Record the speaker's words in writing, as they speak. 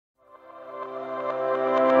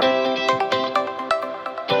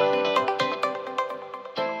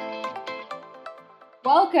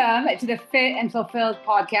Welcome to the Fit and Fulfilled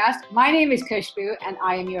podcast. My name is Kushbu and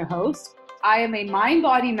I am your host. I am a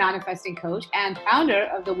mind-body manifesting coach and founder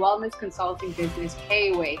of the wellness consulting business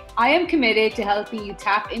K-Way. I am committed to helping you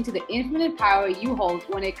tap into the infinite power you hold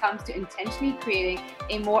when it comes to intentionally creating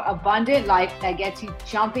a more abundant life that gets you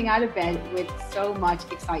jumping out of bed with so much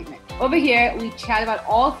excitement. Over here, we chat about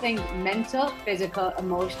all things mental, physical,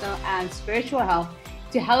 emotional, and spiritual health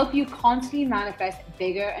to help you constantly manifest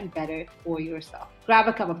bigger and better for yourself. Grab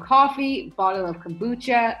a cup of coffee, bottle of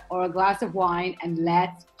kombucha, or a glass of wine, and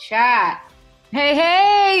let's chat.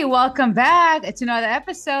 Hey, welcome back to another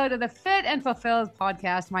episode of the Fit and Fulfilled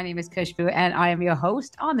podcast. My name is Kushbu, and I am your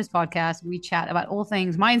host on this podcast. We chat about all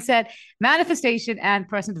things mindset, manifestation, and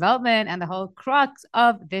personal development. And the whole crux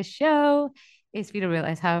of this show is for you to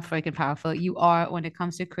realize how freaking powerful you are when it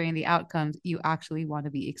comes to creating the outcomes you actually want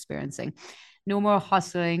to be experiencing. No more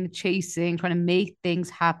hustling, chasing, trying to make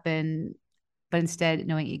things happen, but instead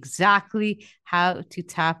knowing exactly how to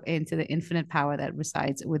tap into the infinite power that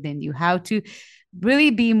resides within you, how to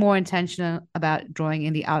really be more intentional about drawing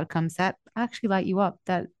in the outcomes that actually light you up,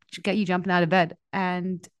 that get you jumping out of bed.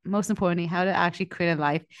 And most importantly, how to actually create a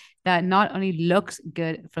life that not only looks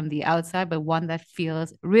good from the outside, but one that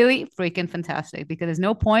feels really freaking fantastic. Because there's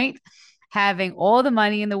no point having all the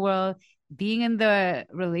money in the world, being in the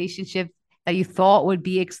relationship that you thought would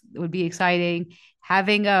be exciting,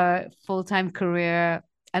 having a full-time career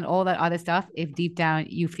and all that other stuff, if deep down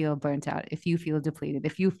you feel burnt out, if you feel depleted,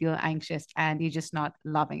 if you feel anxious and you're just not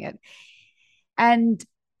loving it. And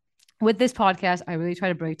with this podcast, I really try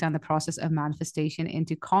to break down the process of manifestation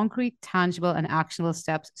into concrete, tangible, and actionable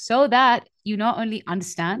steps so that you not only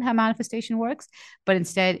understand how manifestation works, but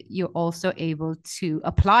instead you're also able to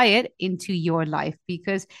apply it into your life.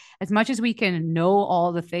 Because as much as we can know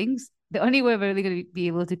all the things, the only way we're really going to be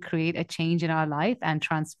able to create a change in our life and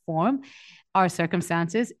transform our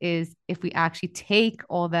circumstances is if we actually take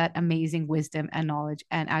all that amazing wisdom and knowledge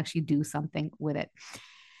and actually do something with it.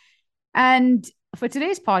 And for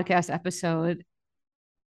today's podcast episode,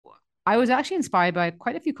 I was actually inspired by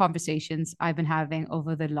quite a few conversations I've been having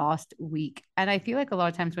over the last week. And I feel like a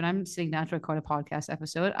lot of times when I'm sitting down to record a podcast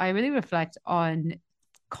episode, I really reflect on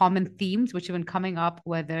common themes which have been coming up,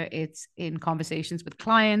 whether it's in conversations with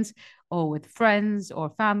clients or with friends or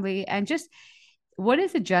family, and just what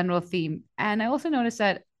is the general theme. And I also noticed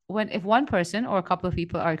that if one person or a couple of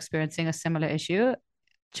people are experiencing a similar issue,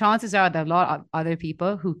 chances are there are a lot of other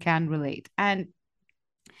people who can relate. And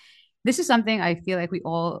this is something I feel like we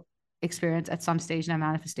all experience at some stage in our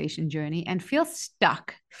manifestation journey and feel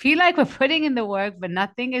stuck, feel like we're putting in the work, but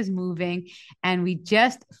nothing is moving and we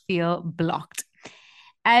just feel blocked.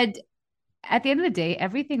 And at the end of the day,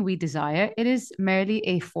 everything we desire, it is merely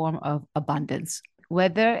a form of abundance,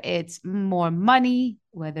 whether it's more money,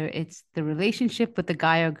 whether it's the relationship with the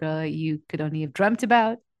guy or girl you could only have dreamt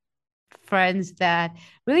about, friends that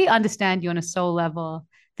really understand you on a soul level,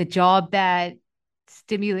 the job that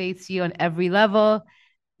stimulates you on every level,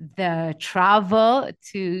 the travel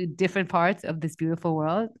to different parts of this beautiful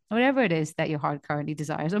world, whatever it is that your heart currently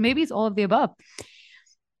desires, or maybe it's all of the above.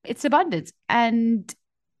 It's abundance. And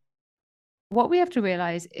what we have to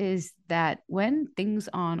realize is that when things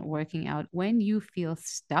aren't working out, when you feel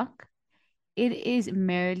stuck, it is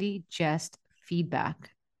merely just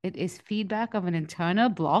feedback. It is feedback of an internal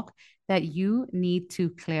block that you need to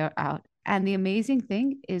clear out. And the amazing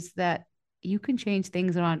thing is that you can change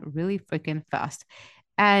things around really freaking fast.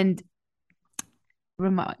 And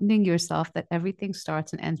reminding yourself that everything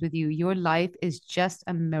starts and ends with you. Your life is just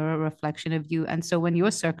a mirror reflection of you. And so when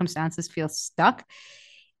your circumstances feel stuck,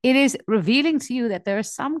 it is revealing to you that there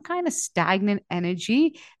is some kind of stagnant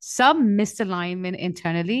energy, some misalignment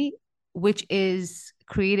internally, which is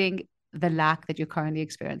creating the lack that you're currently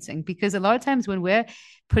experiencing. Because a lot of times when we're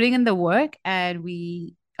putting in the work and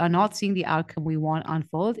we are not seeing the outcome we want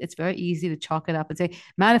unfold, it's very easy to chalk it up and say,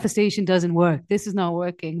 manifestation doesn't work. This is not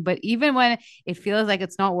working. But even when it feels like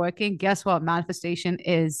it's not working, guess what? Manifestation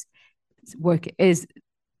is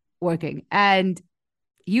working. And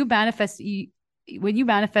when you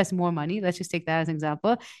manifest more money, let's just take that as an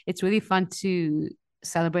example. It's really fun to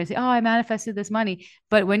celebrate and say, oh, I manifested this money.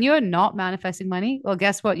 But when you're not manifesting money, well,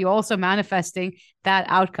 guess what? You're also manifesting that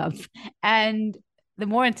outcome. And the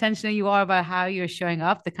more intentional you are about how you're showing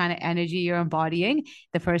up, the kind of energy you're embodying,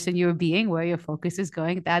 the person you're being, where your focus is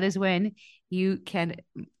going, that is when you can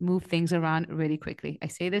move things around really quickly. I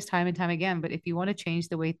say this time and time again, but if you want to change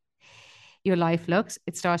the way your life looks,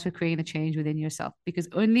 it starts with creating a change within yourself, because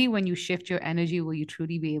only when you shift your energy will you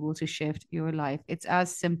truly be able to shift your life. It's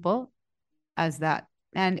as simple as that.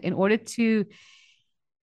 And in order to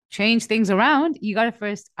change things around, you got to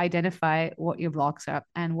first identify what your blocks are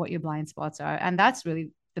and what your blind spots are. And that's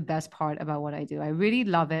really the best part about what I do. I really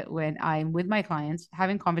love it when I'm with my clients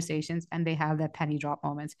having conversations and they have that penny drop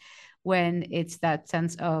moments, when it's that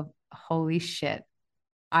sense of, holy shit,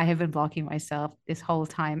 I have been blocking myself this whole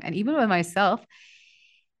time. And even with myself,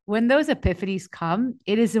 when those epiphanies come,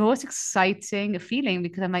 it is the most exciting feeling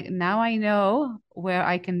because I'm like, now I know where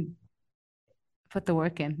I can put the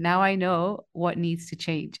work in. Now I know what needs to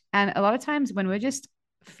change. And a lot of times when we're just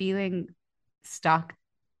feeling stuck,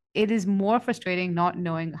 it is more frustrating not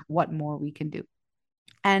knowing what more we can do.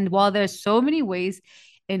 And while there's so many ways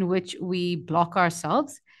in which we block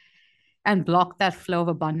ourselves and block that flow of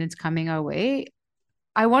abundance coming our way,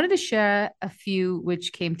 I wanted to share a few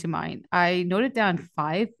which came to mind. I noted down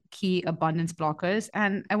five key abundance blockers,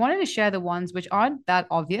 and I wanted to share the ones which aren't that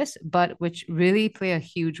obvious, but which really play a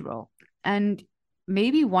huge role. And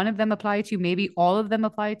maybe one of them apply to you, maybe all of them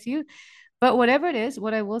apply to you. But whatever it is,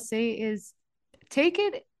 what I will say is take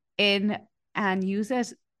it in and use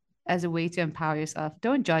as a way to empower yourself.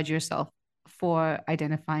 Don't judge yourself for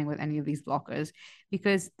identifying with any of these blockers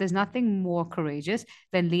because there's nothing more courageous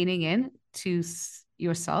than leaning in to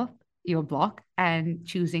yourself, your block, and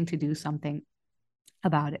choosing to do something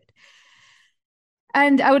about it.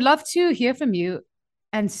 And I would love to hear from you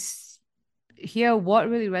and hear what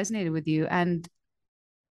really resonated with you. And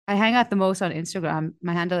I hang out the most on Instagram.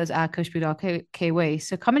 My handle is at kushbu.kway.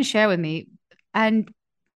 So come and share with me. And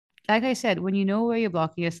like I said, when you know where you're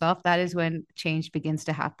blocking yourself, that is when change begins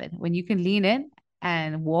to happen. When you can lean in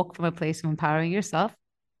and walk from a place of empowering yourself,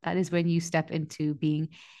 that is when you step into being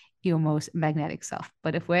your most magnetic self.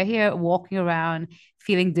 But if we're here walking around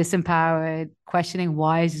feeling disempowered, questioning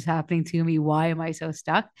why is this happening to me? Why am I so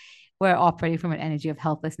stuck? We're operating from an energy of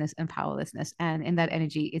helplessness and powerlessness. And in that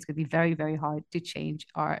energy, it's going to be very, very hard to change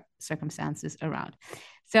our circumstances around.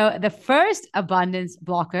 So the first abundance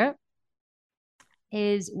blocker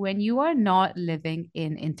is when you are not living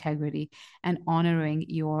in integrity and honoring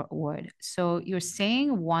your word. So you're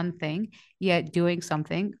saying one thing, yet doing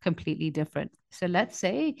something completely different. So let's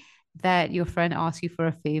say that your friend asks you for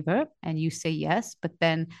a favor and you say yes, but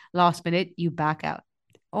then last minute you back out.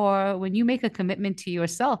 Or when you make a commitment to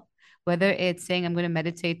yourself, whether it's saying, I'm going to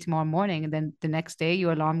meditate tomorrow morning, and then the next day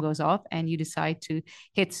your alarm goes off and you decide to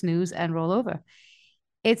hit snooze and roll over.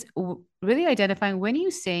 It's really identifying when you're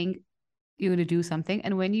saying you're going to do something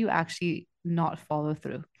and when you actually not follow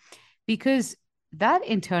through. Because that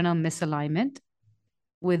internal misalignment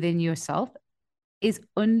within yourself is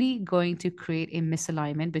only going to create a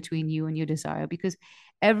misalignment between you and your desire. Because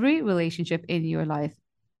every relationship in your life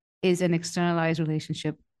is an externalized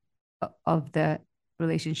relationship of the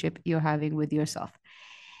relationship you're having with yourself.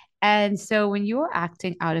 And so when you're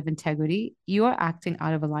acting out of integrity, you're acting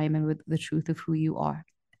out of alignment with the truth of who you are.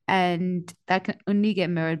 And that can only get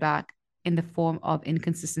mirrored back in the form of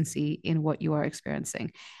inconsistency in what you are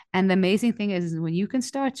experiencing. And the amazing thing is when you can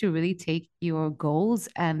start to really take your goals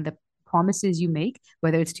and the promises you make,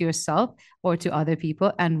 whether it's to yourself or to other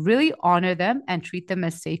people, and really honor them and treat them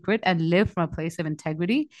as sacred and live from a place of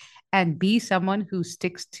integrity and be someone who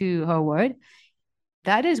sticks to her word,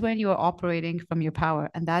 that is when you are operating from your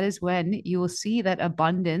power. And that is when you will see that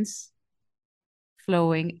abundance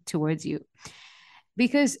flowing towards you.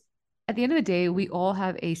 Because at the end of the day, we all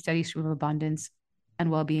have a steady stream of abundance and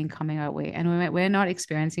well-being coming our way. And when we're not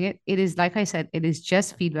experiencing it, it is, like I said, it is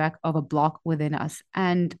just feedback of a block within us.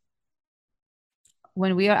 And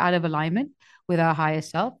when we are out of alignment with our higher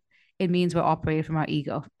self, it means we're operating from our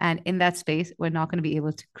ego. And in that space, we're not going to be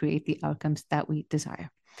able to create the outcomes that we desire.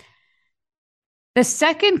 The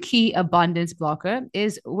second key abundance blocker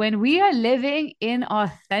is when we are living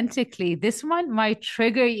inauthentically. This one might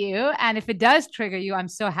trigger you. And if it does trigger you, I'm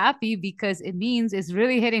so happy because it means it's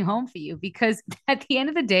really hitting home for you. Because at the end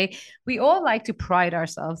of the day, we all like to pride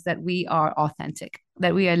ourselves that we are authentic,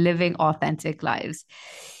 that we are living authentic lives.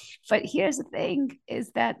 But here's the thing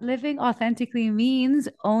is that living authentically means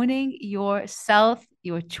owning yourself,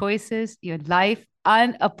 your choices, your life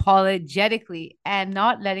unapologetically and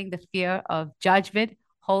not letting the fear of judgment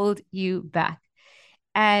hold you back.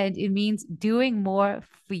 And it means doing more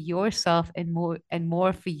for yourself and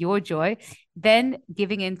more for your joy than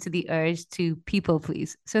giving in to the urge to people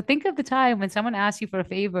please. So think of the time when someone asks you for a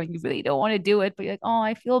favor and you really don't want to do it, but you're like, oh,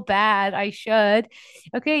 I feel bad. I should.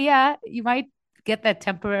 Okay, yeah, you might get that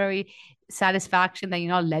temporary satisfaction that you're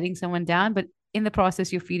not letting someone down, but in the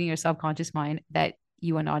process, you're feeding your subconscious mind that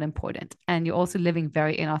you are not important. And you're also living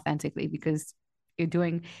very inauthentically because you're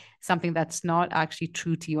doing something that's not actually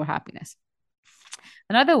true to your happiness.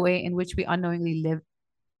 Another way in which we unknowingly live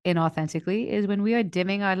inauthentically is when we are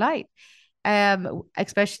dimming our light.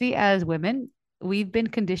 Especially as women, we've been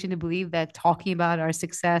conditioned to believe that talking about our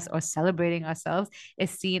success or celebrating ourselves is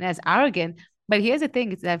seen as arrogant. But here's the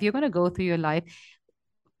thing, is that if you're going to go through your life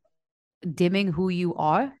dimming who you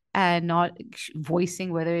are and not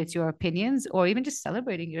voicing whether it's your opinions or even just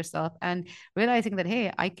celebrating yourself and realizing that,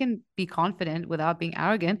 hey, I can be confident without being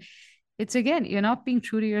arrogant, it's again, you're not being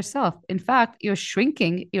true to yourself. In fact, you're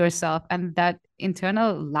shrinking yourself, and that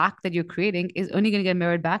internal lack that you're creating is only going to get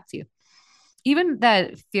mirrored back to you. Even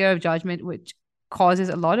that fear of judgment, which causes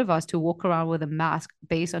a lot of us to walk around with a mask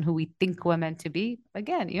based on who we think we're meant to be.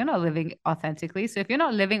 Again, you're not living authentically. So if you're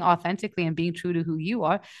not living authentically and being true to who you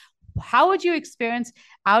are, how would you experience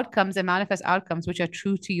outcomes and manifest outcomes which are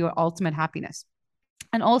true to your ultimate happiness?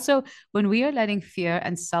 And also, when we are letting fear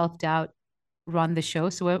and self doubt run the show,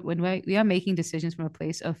 so when we are making decisions from a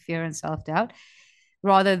place of fear and self doubt,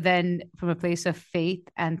 rather than from a place of faith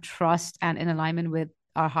and trust and in alignment with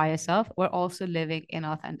our higher self, we're also living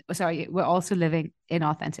we're also living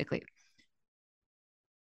inauthentically.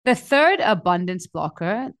 The third abundance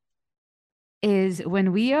blocker is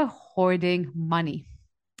when we are hoarding money.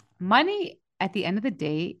 Money, at the end of the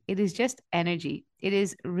day, it is just energy. It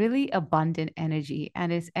is really abundant energy,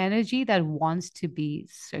 and it's energy that wants to be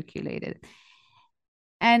circulated.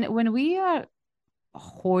 And when we are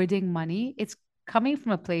hoarding money, it's coming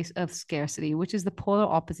from a place of scarcity, which is the polar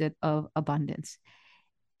opposite of abundance.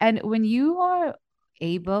 And when you are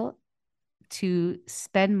able to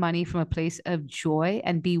spend money from a place of joy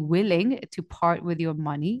and be willing to part with your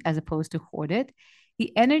money as opposed to hoard it,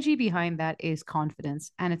 the energy behind that is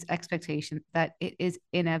confidence and its expectation that it is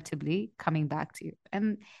inevitably coming back to you.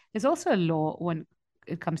 And there's also a law when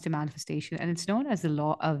it comes to manifestation, and it's known as the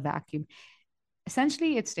law of vacuum.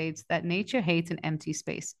 Essentially, it states that nature hates an empty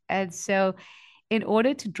space. And so, in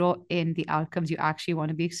order to draw in the outcomes you actually want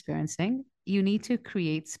to be experiencing, you need to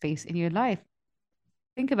create space in your life.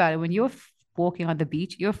 Think about it. When you're walking on the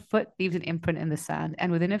beach, your foot leaves an imprint in the sand,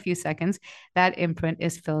 and within a few seconds, that imprint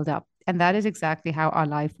is filled up. And that is exactly how our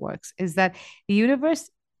life works, is that the universe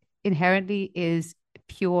inherently is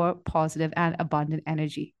pure, positive, and abundant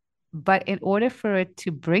energy. But in order for it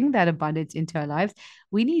to bring that abundance into our lives,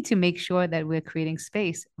 we need to make sure that we're creating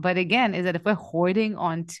space. But again, is that if we're hoarding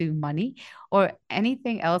onto money or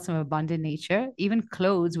anything else of abundant nature, even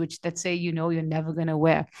clothes, which let's say you know you're never going to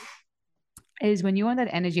wear, is when you're in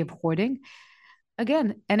that energy of hoarding,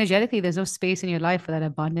 again, energetically, there's no space in your life for that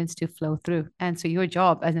abundance to flow through. And so your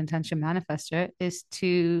job as an intention manifester is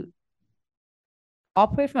to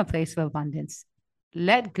operate from a place of abundance.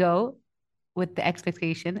 Let go with the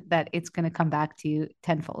expectation that it's going to come back to you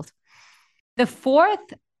tenfold. The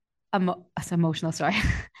fourth emotional, sorry.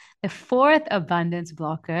 The fourth abundance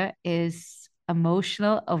blocker is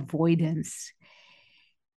emotional avoidance.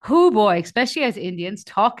 Who boy, especially as Indians,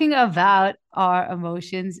 talking about our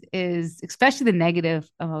emotions is, especially the negative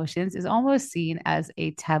emotions, is almost seen as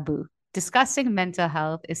a taboo. Discussing mental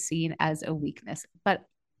health is seen as a weakness. But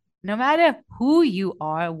no matter who you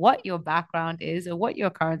are, what your background is, or what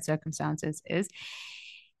your current circumstances is,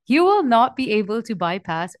 you will not be able to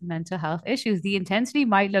bypass mental health issues. The intensity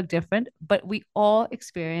might look different, but we all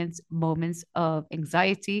experience moments of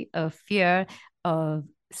anxiety, of fear, of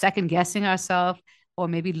second guessing ourselves, or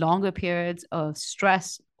maybe longer periods of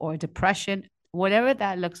stress or depression, whatever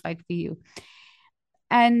that looks like for you.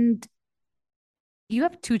 And you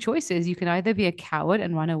have two choices. You can either be a coward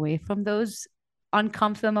and run away from those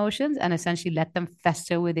uncomfortable emotions and essentially let them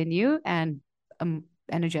fester within you and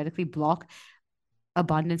energetically block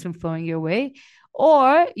abundance from flowing your way,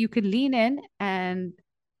 or you can lean in and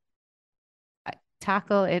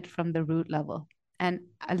tackle it from the root level and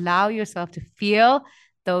allow yourself to feel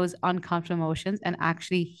those uncomfortable emotions and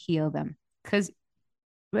actually heal them. Because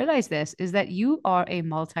realize this is that you are a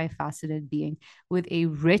multifaceted being with a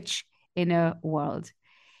rich inner world.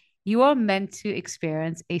 You are meant to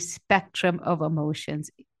experience a spectrum of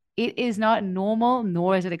emotions. It is not normal,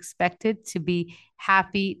 nor is it expected to be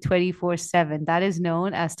happy 24/7. That is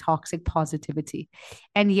known as toxic positivity.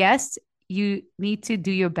 And yes, you need to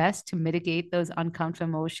do your best to mitigate those uncomfortable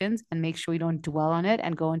emotions and make sure you don't dwell on it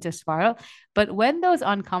and go into a spiral. But when those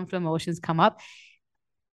uncomfortable emotions come up,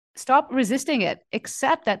 stop resisting it.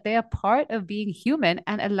 Accept that they are part of being human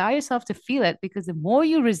and allow yourself to feel it, because the more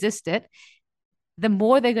you resist it, the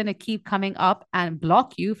more they're going to keep coming up and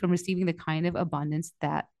block you from receiving the kind of abundance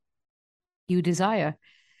that you desire.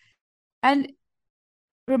 And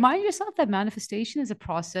remind yourself that manifestation is a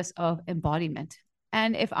process of embodiment.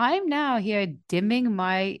 And if I'm now here dimming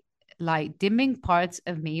my light, dimming parts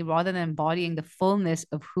of me rather than embodying the fullness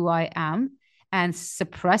of who I am and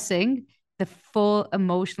suppressing the full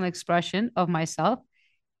emotional expression of myself,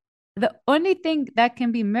 The only thing that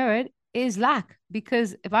can be mirrored is lack.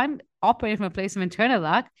 Because if I'm operating from a place of internal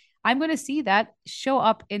lack, I'm going to see that show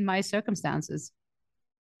up in my circumstances.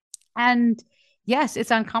 And yes,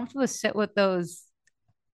 it's uncomfortable to sit with those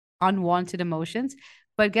unwanted emotions.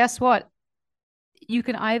 But guess what? You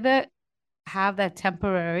can either have that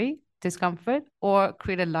temporary discomfort or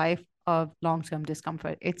create a life of long-term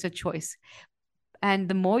discomfort. It's a choice. And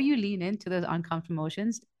the more you lean into those uncomfortable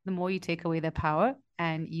emotions, the more you take away their power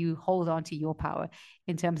and you hold on to your power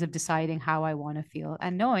in terms of deciding how I want to feel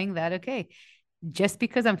and knowing that, okay, just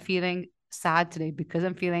because I'm feeling sad today, because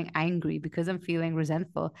I'm feeling angry, because I'm feeling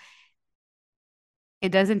resentful,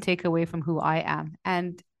 it doesn't take away from who I am.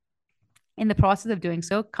 And in the process of doing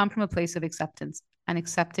so, come from a place of acceptance and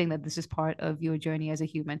accepting that this is part of your journey as a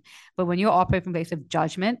human. But when you're operating from a place of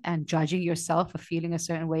judgment and judging yourself for feeling a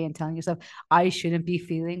certain way and telling yourself, I shouldn't be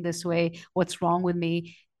feeling this way, what's wrong with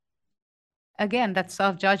me? Again, that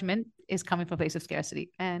self judgment is coming from a place of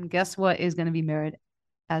scarcity. And guess what is going to be mirrored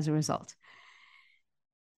as a result?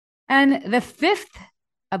 And the fifth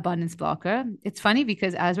abundance blocker, it's funny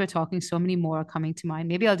because as we're talking, so many more are coming to mind.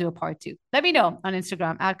 Maybe I'll do a part two. Let me know on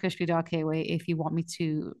Instagram at kushbu.kway if you want me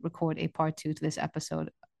to record a part two to this episode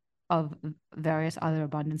of various other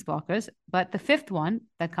abundance blockers. But the fifth one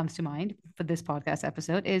that comes to mind for this podcast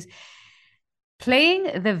episode is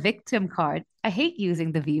playing the victim card. I hate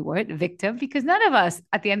using the V word, victim, because none of us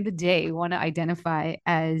at the end of the day want to identify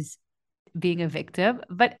as being a victim.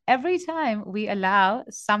 But every time we allow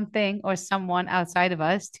something or someone outside of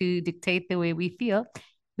us to dictate the way we feel,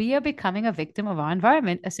 we are becoming a victim of our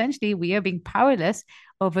environment. Essentially, we are being powerless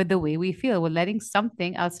over the way we feel. We're letting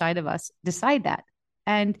something outside of us decide that.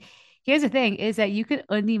 And here's the thing is that you can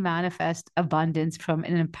only manifest abundance from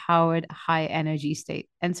an empowered high energy state.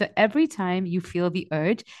 And so every time you feel the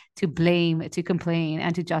urge to blame, to complain,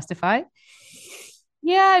 and to justify,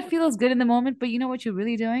 yeah, it feels good in the moment, but you know what you're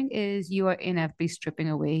really doing is you are inevitably stripping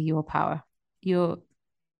away your power. You're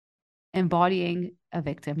embodying a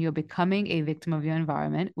victim. You're becoming a victim of your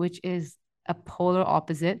environment, which is a polar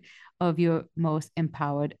opposite of your most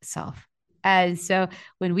empowered self. And so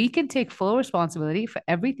when we can take full responsibility for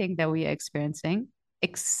everything that we are experiencing,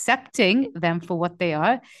 accepting them for what they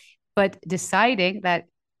are, but deciding that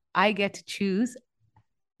I get to choose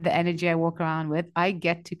the energy I walk around with. I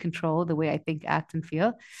get to control the way I think, act, and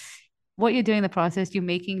feel. What you're doing in the process, you're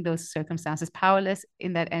making those circumstances powerless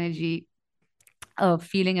in that energy of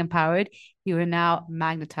feeling empowered. You are now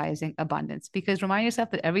magnetizing abundance because remind yourself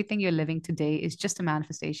that everything you're living today is just a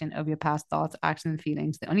manifestation of your past thoughts, actions, and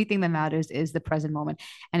feelings. The only thing that matters is the present moment.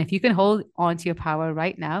 And if you can hold on to your power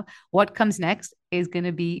right now, what comes next is going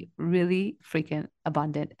to be really freaking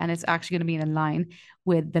abundant. And it's actually going to be in line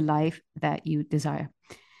with the life that you desire.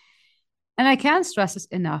 And I can't stress this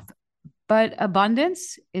enough, but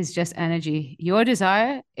abundance is just energy. Your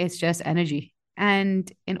desire is just energy.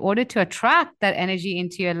 And in order to attract that energy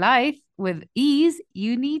into your life with ease,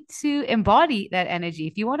 you need to embody that energy.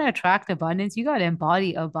 If you want to attract abundance, you got to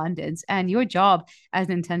embody abundance. And your job as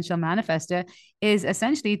an intentional manifester is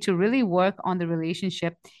essentially to really work on the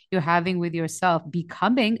relationship you're having with yourself,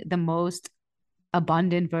 becoming the most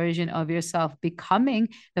abundant version of yourself, becoming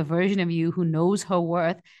the version of you who knows her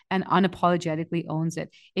worth and unapologetically owns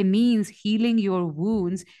it. It means healing your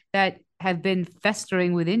wounds that have been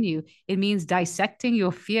festering within you. It means dissecting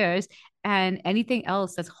your fears and anything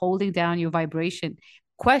else that's holding down your vibration,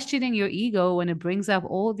 questioning your ego when it brings up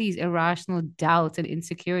all these irrational doubts and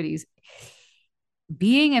insecurities.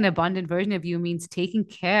 Being an abundant version of you means taking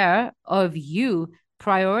care of you,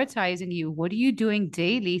 prioritizing you. What are you doing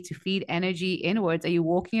daily to feed energy inwards? Are you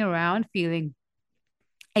walking around feeling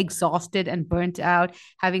exhausted and burnt out,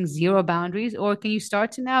 having zero boundaries? Or can you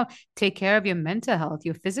start to now take care of your mental health,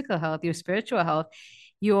 your physical health, your spiritual health,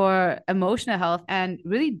 your emotional health, and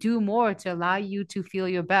really do more to allow you to feel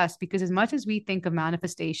your best? Because as much as we think of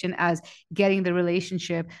manifestation as getting the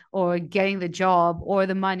relationship or getting the job or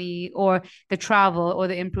the money or the travel or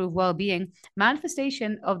the improved well-being,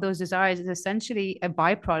 manifestation of those desires is essentially a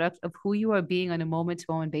byproduct of who you are being on a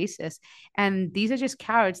moment-to-moment basis. And these are just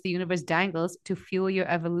carrots the universe dangles to fuel your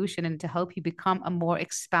evolution and to help you become a more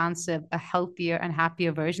expansive, a healthier and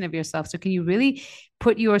happier version of yourself. So can you really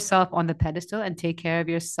put yourself on the pedestal and take care of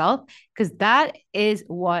yourself? Because that is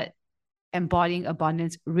what embodying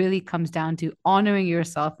abundance really comes down to: honoring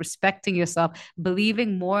yourself, respecting yourself,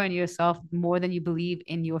 believing more in yourself more than you believe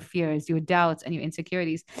in your fears, your doubts, and your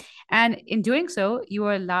insecurities. And in doing so, you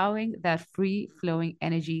are allowing that free flowing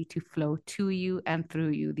energy to flow to you and through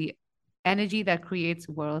you. The energy that creates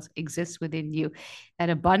worlds exists within you. That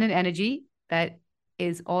abundant energy that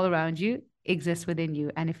is all around you exists within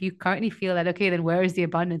you. And if you currently feel that, okay, then where is the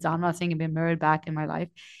abundance? I'm not saying it's been mirrored back in my life.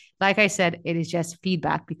 Like I said, it is just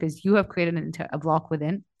feedback because you have created a block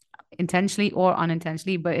within, intentionally or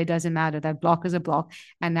unintentionally, but it doesn't matter. That block is a block.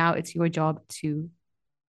 And now it's your job to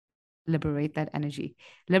liberate that energy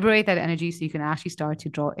so you can actually start to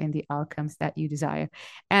draw in the outcomes that you desire.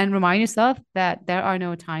 And remind yourself that there are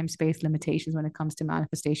no time space limitations when it comes to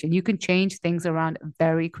manifestation. You can change things around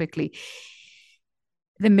very quickly.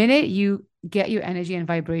 The minute you get your energy and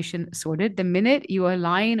vibration sorted, the minute you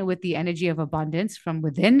align with the energy of abundance from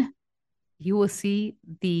within, you will see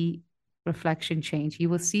the reflection change. You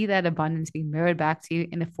will see that abundance being mirrored back to you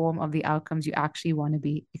in the form of the outcomes you actually want to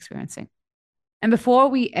be experiencing. And before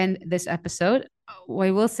we end this episode, I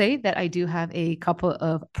will say that I do have a couple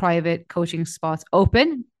of private coaching spots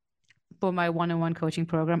open for my one-on-one coaching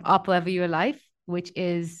program, Up-Level Your Life, which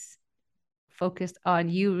is focused on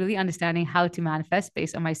you really understanding how to manifest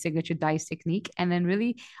based on my signature dice technique, and then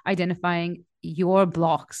really identifying your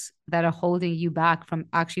blocks that are holding you back from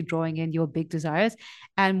actually drawing in your big desires,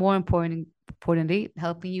 and more importantly,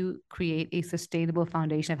 helping you create a sustainable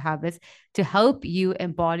foundation of habits to help you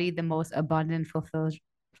embody the most abundant, fulfilled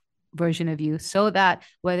version of you, so that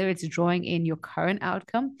whether it's drawing in your current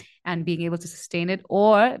outcome and being able to sustain it,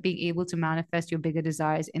 or being able to manifest your bigger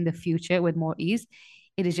desires in the future with more ease,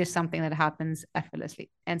 it is just something that happens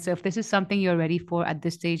effortlessly. And so if this is something you're ready for at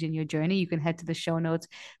this stage in your journey, you can head to the show notes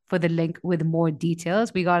for the link with more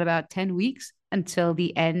details. We got about 10 weeks until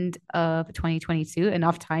the end of 2022,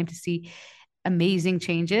 enough time to see amazing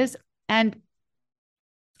changes and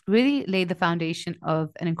really lay the foundation of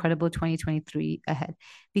an incredible 2023 ahead.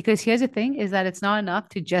 Because here's the thing, is that it's not enough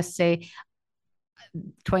to just say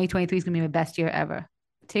 2023 is going to be my best year ever.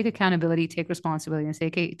 Take accountability, take responsibility, and say,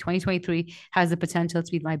 okay, 2023 has the potential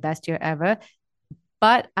to be my best year ever.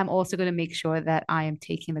 But I'm also going to make sure that I am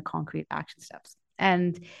taking the concrete action steps.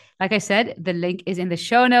 And like I said, the link is in the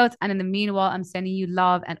show notes. And in the meanwhile, I'm sending you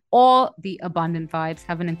love and all the abundant vibes.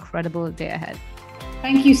 Have an incredible day ahead.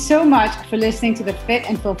 Thank you so much for listening to the Fit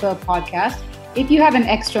and Fulfill podcast. If you have an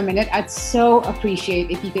extra minute, I'd so appreciate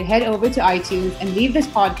if you could head over to iTunes and leave this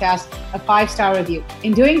podcast a 5-star review.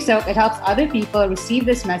 In doing so, it helps other people receive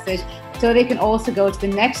this message so they can also go to the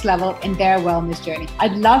next level in their wellness journey.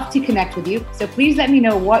 I'd love to connect with you, so please let me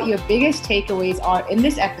know what your biggest takeaways are in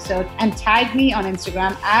this episode and tag me on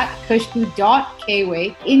Instagram at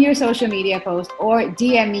kushbu.kway in your social media post, or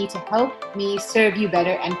DM me to help me serve you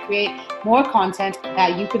better and create more content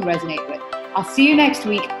that you can resonate with. I'll see you next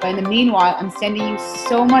week, but in the meanwhile, I'm sending you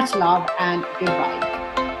so much love and goodbye.